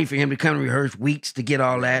have money for him to come and rehearse weeks to get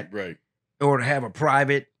all that. Right. Or to have a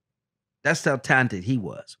private. That's how talented he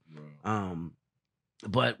was. Right.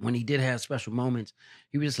 But when he did have special moments,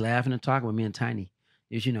 he was just laughing and talking with me and Tiny.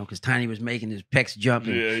 You know, because Tiny was making his pecs jump.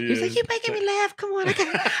 And he was like, you're making me laugh. Come on, I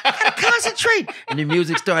gotta concentrate. And the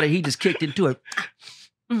music started. He just kicked into it.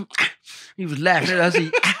 He was laughing at us.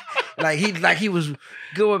 He was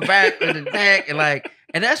going back with the neck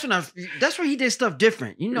and that's when he did stuff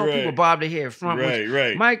different. You know, people bob their hair front.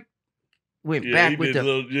 Right. Mike went back with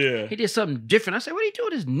he did something different. I said, what are you doing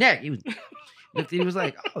with his neck? He was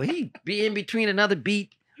like, oh, he be in between another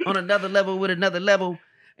beat on another level with another level.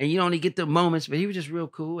 And you only get the moments, but he was just real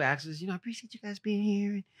cool. Asked us, I appreciate you guys being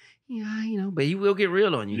here. And, but he will get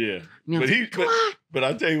real on you. Yeah. You know, but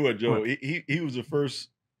I tell you what, Joe, he was the first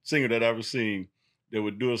singer that I ever seen that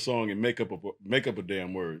would do a song and make up a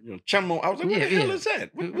damn word. You know, chum on. I was like, what the hell is that?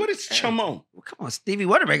 What is chum on? Well, come on, Stevie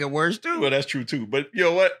Wonder making words too. Well, that's true too. But you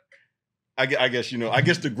know what? I guess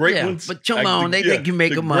the great ones. But chum on, they can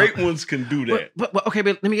make them up. The great ones can do that. But okay,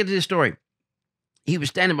 but let me get to this story. He was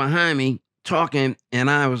standing behind me talking, and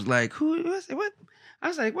I was like, who was it? What? I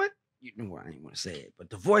was like, what? I didn't want to say it, but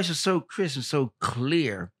the voice is so crisp and so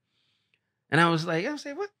clear. And I was like,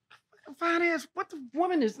 what? Fine ass, what the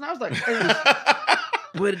woman is? And I was like,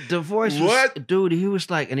 but the voice was, dude, he was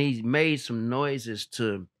like, and he made some noises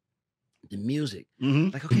to the music. Mm-hmm.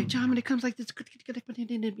 Like, okay, John, when it comes like this,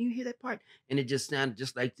 you hear that part. And it just sounded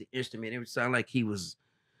just like the instrument. It would sound like he would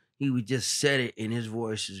just said it in his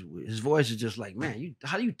voice is just like, man,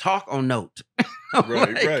 how do you talk on note?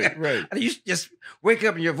 Right. How do you just wake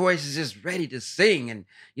up and your voice is just ready to sing and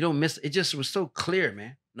you don't miss it? It just was so clear,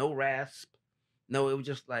 man. No rasp. No, it was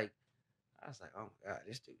just like, I was like, oh my God,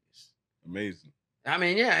 this dude is amazing. I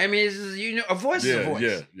mean, it's just, a voice is a voice.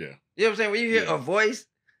 Yeah. You know what I'm saying? When you hear a voice,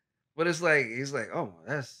 but it's like, oh,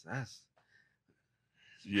 that's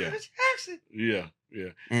yeah. Jackson. Yeah.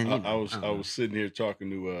 And I was sitting here talking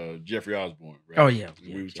to Jeffrey Osborne, right? Oh yeah.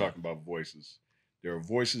 We was talking about voices. There are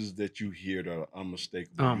voices that you hear that are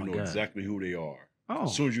unmistakable. Oh, you know exactly who they are. Oh.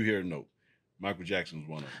 As soon as you hear a note. Michael Jackson's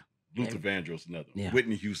one of them. Luther Vandross another one. Yeah.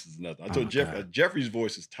 Whitney Houston's another. I told Jeffrey's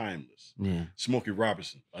voice is timeless. Yeah. Smokey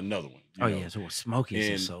Robinson, another one. Oh yeah, so Smokey's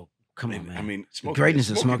is so come on, man. I mean, the greatness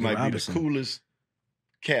of Smokey might Robinson. be the coolest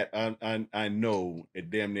cat I know at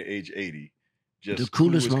damn near age 80. Just the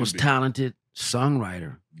coolest, cool most talented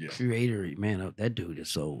songwriter, yeah. creator, man. That dude is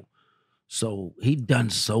so he done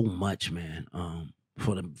so much, man.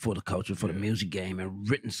 For the culture, for the music game, and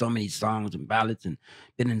written so many songs and ballads, and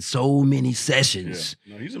been in so many sessions.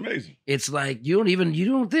 Yeah. No, he's amazing. It's like you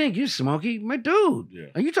don't think you're Smokey, my dude. Yeah.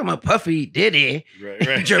 Are you talking about Puffy, Diddy, right.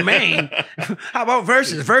 Jermaine? How about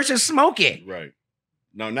versus Smokey? Right.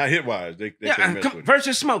 No, not hit wise. They can't mess with him.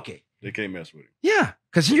 Versus Smokey. They can't mess with him. Yeah,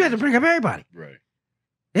 because you had to bring up everybody. Right.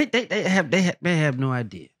 They have no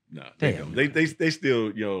idea. No, they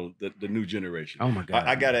still the new generation. Oh my God!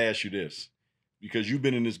 I got to ask you this. Because you've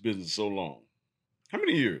been in this business so long. How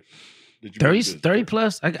many years? did you 30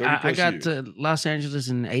 plus. I got years. to Los Angeles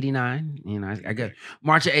in 89. You know, I got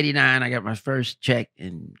March of 89. I got my first check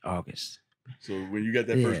in August. So when you got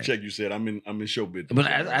that first check, you said, I'm in show business. But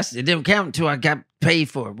it didn't count until I got paid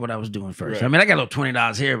for what I was doing first. Right. I mean, I got a little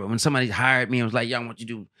 $20 here, but when somebody hired me and was like, "Yo, what you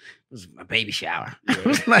do?" It was a baby shower. Yeah. It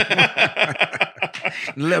was like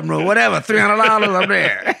living room, whatever, $300 up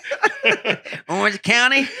there. Orange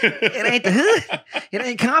County. It ain't the hood. It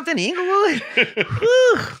ain't Compton, Inglewood.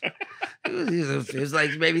 It was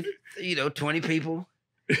like maybe 20 people.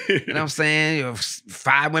 You know what I'm saying?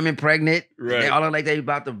 5 women pregnant. Right. They all look like they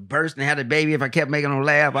about to burst and had a baby. If I kept making them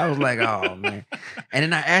laugh, I was like, oh, man. And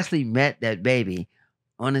then I actually met that baby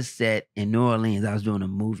on a set in New Orleans. I was doing a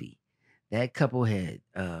movie. That couple had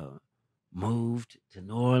moved to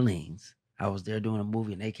New Orleans. I was there doing a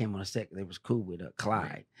movie, and they came on a set. They was cool with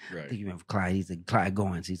Clyde. Right. I think you remember Clyde. He's Clyde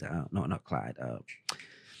Goins. He's no, not Clyde.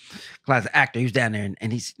 Clyde's an actor. He was down there,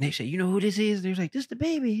 and they said, "You know who this is?" And he was like, "This is the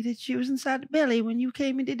baby that she was inside the belly when you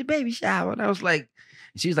came and did the baby shower." And I was like,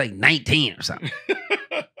 she was like 19 or something.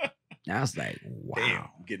 And I was like, wow. Damn,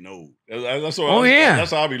 I'm getting old. That's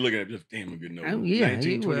how I'll be looking at it. Damn, I'm getting old. Oh, yeah,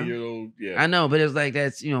 19, 20 years old. Yeah. I know, but it's like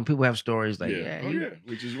that's people have stories like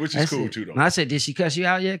which is cool too though. And I said, did she cuss you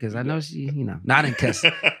out yet? Because I know she, no, I didn't cuss.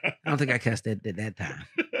 I don't think I cussed at that time.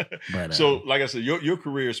 But so, like I said, your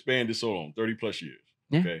career spanned this so long, 30 plus years.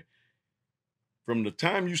 Yeah. Okay. From the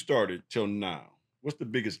time you started till now, what's the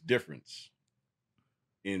biggest difference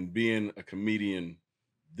in being a comedian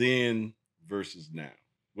then versus now?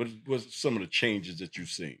 What was some of the changes that you've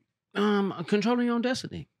seen? Controlling your own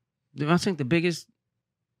destiny. I think the biggest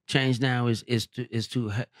change now is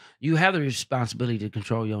to you have the responsibility to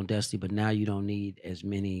control your own destiny, but now you don't need as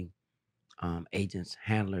many agents,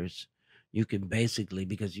 handlers. You can basically,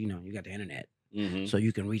 because you got the internet, so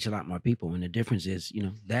you can reach a lot more people. And the difference is,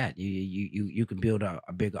 that you can build a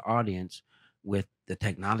bigger audience with the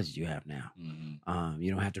technology you have now. You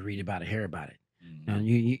don't have to read about it, hear about it. Now, have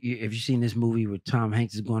you seen this movie where Tom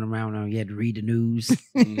Hanks is going around and you had to read the news?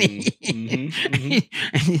 It's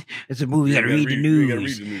a movie you got to read the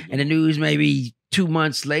news, and the news maybe 2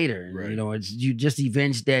 months later. Right. It's just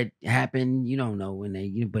events that happen. You don't know when they.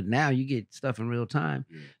 But now you get stuff in real time.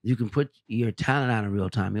 Yeah. You can put your talent out in real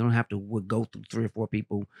time. You don't have to go through 3 or 4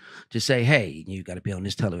 people to say, "Hey, you got to be on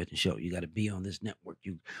this television show. You got to be on this network.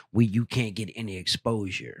 You can't get any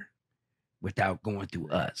exposure without going through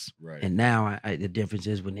us." Right. And now the difference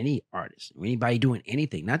is with any artist, anybody doing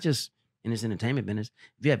anything, not just in this entertainment business,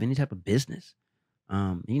 if you have any type of business,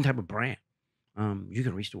 any type of brand, you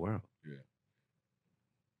can reach the world. Yeah.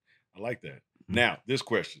 I like that. Now, this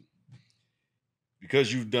question,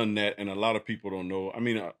 because you've done that and a lot of people don't know, I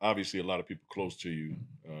mean, obviously a lot of people close to you,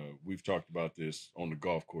 we've talked about this on the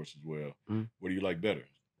golf course as well. What do you like better?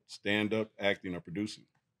 Stand-up, acting, or producing?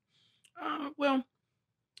 Well,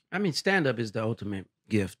 I mean, stand-up is the ultimate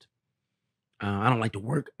gift. I don't like to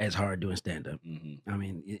work as hard doing stand-up. I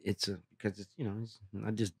mean, because it's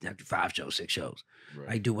I just after 5 shows, 6 shows,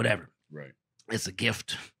 Right. I do whatever. Right. It's a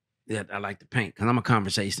gift that I like to paint because I'm a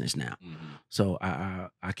conversationalist now. So I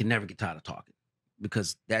can never get tired of talking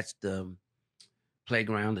because that's the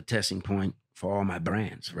playground, the testing point for all my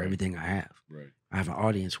brands, for everything I have. Right. I have an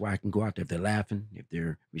audience where I can go out there if they're laughing, if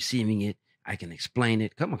they're receiving it. I can explain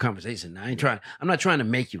it. Come on, conversation. I'm not trying to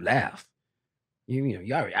make you laugh. I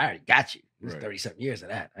already got you. It's 37 years of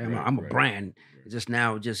that. I'm a brand. Right. Just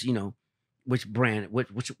which brand?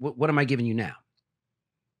 What am I giving you now?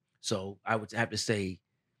 So I would have to say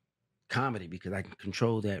comedy because I can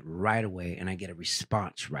control that right away, and I get a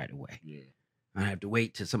response right away. Yeah. I have to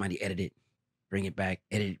wait till somebody edit it, bring it back,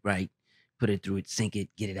 edit it right, put it through it, sync it,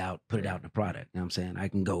 get it out, put it out in the product. You know what I'm saying? I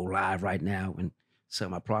can go live right now and sell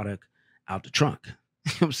my product out the trunk. You know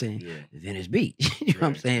what I'm saying? Yeah. Venice Beach. You know what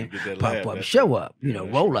I'm saying? Pop up, that's show up,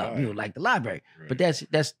 roll up, right. like the library. Right. But that's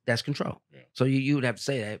control. Yeah. So you would have to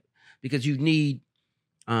say that because you need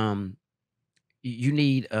a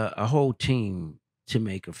whole team to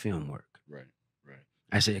make a film work. Right.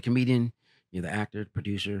 I say a comedian, you're the actor,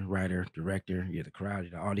 producer, writer, director, you're the crowd,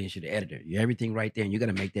 you're the audience, you're the editor. You're everything right there, and you got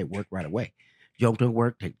to make that work right away. Joke don't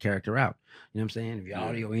work, take the character out. You know what I'm saying? If your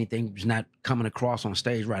audio or anything is not coming across on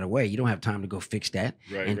stage right away, you don't have time to go fix that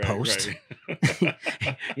in post. Right.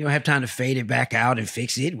 You don't have time to fade it back out and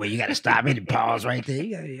fix it. Where you got to stop it and pause right there.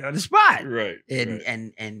 You got to be on the spot. Right.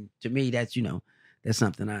 And to me, that's that's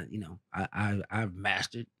something I've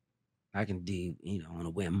mastered. I can do on a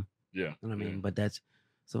whim. Yeah. You know what I mean? But that's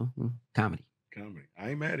comedy. I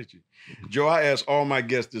ain't mad at you, Joe. I asked all my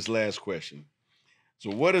guests this last question. So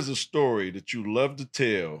what is a story that you love to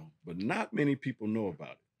tell, but not many people know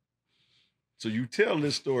about it? So you tell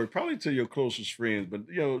this story probably to your closest friends, but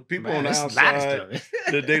people on the it's a lot of outside,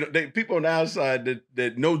 stories. they people on the outside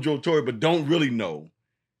that know Joe Torry but don't really know,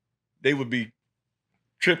 they would be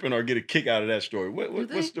tripping or get a kick out of that story.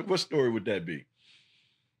 What story would that be?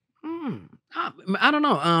 I don't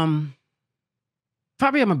know.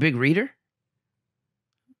 Probably I'm a big reader.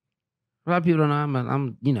 A lot of people don't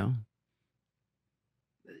know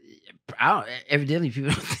evidently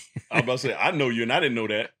people don't think. I was about to say, I know you and I didn't know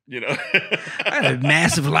that, I had a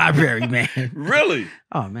massive library, man. Really?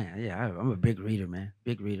 Oh, man. Yeah, I'm a big reader, man.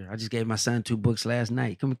 Big reader. I just gave my son 2 books last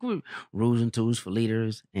night. Come on, Rules and Tools for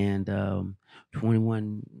Leaders and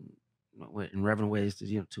 21 irreverent ways to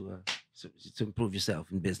improve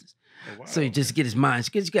yourself in business. Oh, wow. So you just get his mind.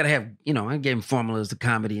 Because you got to have, I gave him formulas to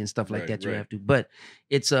comedy and stuff like that. You have to. But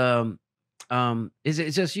it's just, I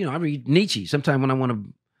read Nietzsche. Sometimes when I want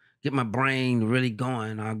to get my brain really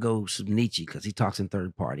going, I'll go some Nietzsche because he talks in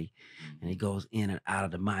third party and he goes in and out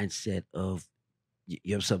of the mindset of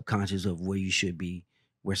your subconscious of where you should be,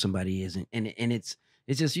 where somebody is. And it's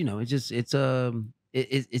just,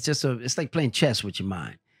 it's like playing chess with your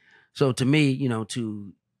mind. So to me,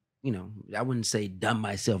 I wouldn't say dumb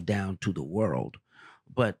myself down to the world,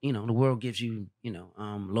 but, the world gives you,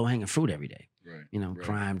 low hanging fruit every day. Right.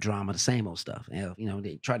 Crime, drama, the same old stuff.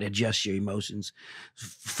 They try to adjust your emotions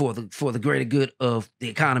for the greater good of the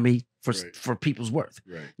economy for people's worth.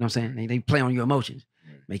 Right. You know what I'm saying? They play on your emotions,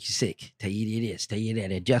 Right. make you sick, tell you this, tell you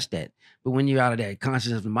that, adjust that. But when you're out of that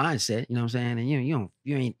conscious of the mindset, you know what I'm saying? And you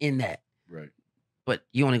ain't in that. Right. But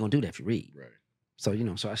you only gonna do that if you read. Right. So,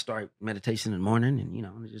 so I start meditation in the morning and,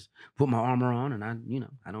 I just put my armor on and I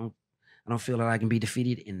don't feel that I can be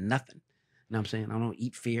defeated in nothing. You know what I'm saying? I don't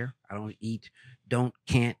eat fear. I don't eat don't,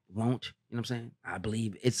 can't, won't. You know what I'm saying? I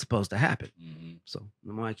believe it's supposed to happen. Mm-hmm. So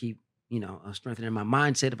the more I keep, strengthening my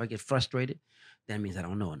mindset, if I get frustrated, that means I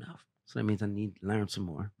don't know enough. So that means I need to learn some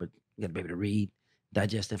more. But you got to be able to read,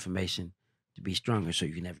 digest information to be stronger so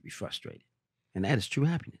you can never be frustrated. And that is true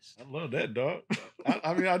happiness. I love that, dog.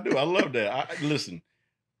 I mean, I do. I love that. Listen,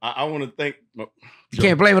 I want to thank you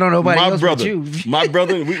can't blame it on nobody else brother. but you. My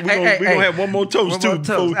brother. We're going to have one more toast,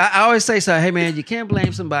 too. I always say so. Hey, man, you can't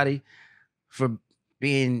blame somebody for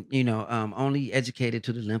being, only educated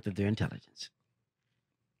to the length of their intelligence.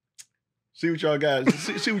 See what y'all guys,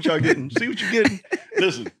 see what y'all getting. See what you're getting.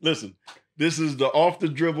 Listen. This is the Off the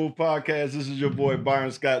Dribble podcast. This is your boy,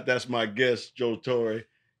 Byron Scott. That's my guest, Joe Torry.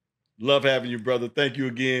 Love having you, brother. Thank you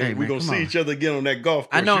again. Hey, we're going to see each other again on that golf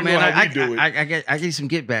course. I know, man. How we do it. I get some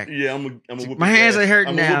get back. Yeah, I'm gonna whoop my his hands ass. are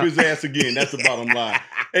hurting now. I'm going to whoop his ass again. That's the bottom line.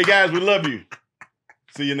 Hey, guys, we love you.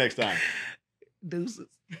 See you next time. Deuces.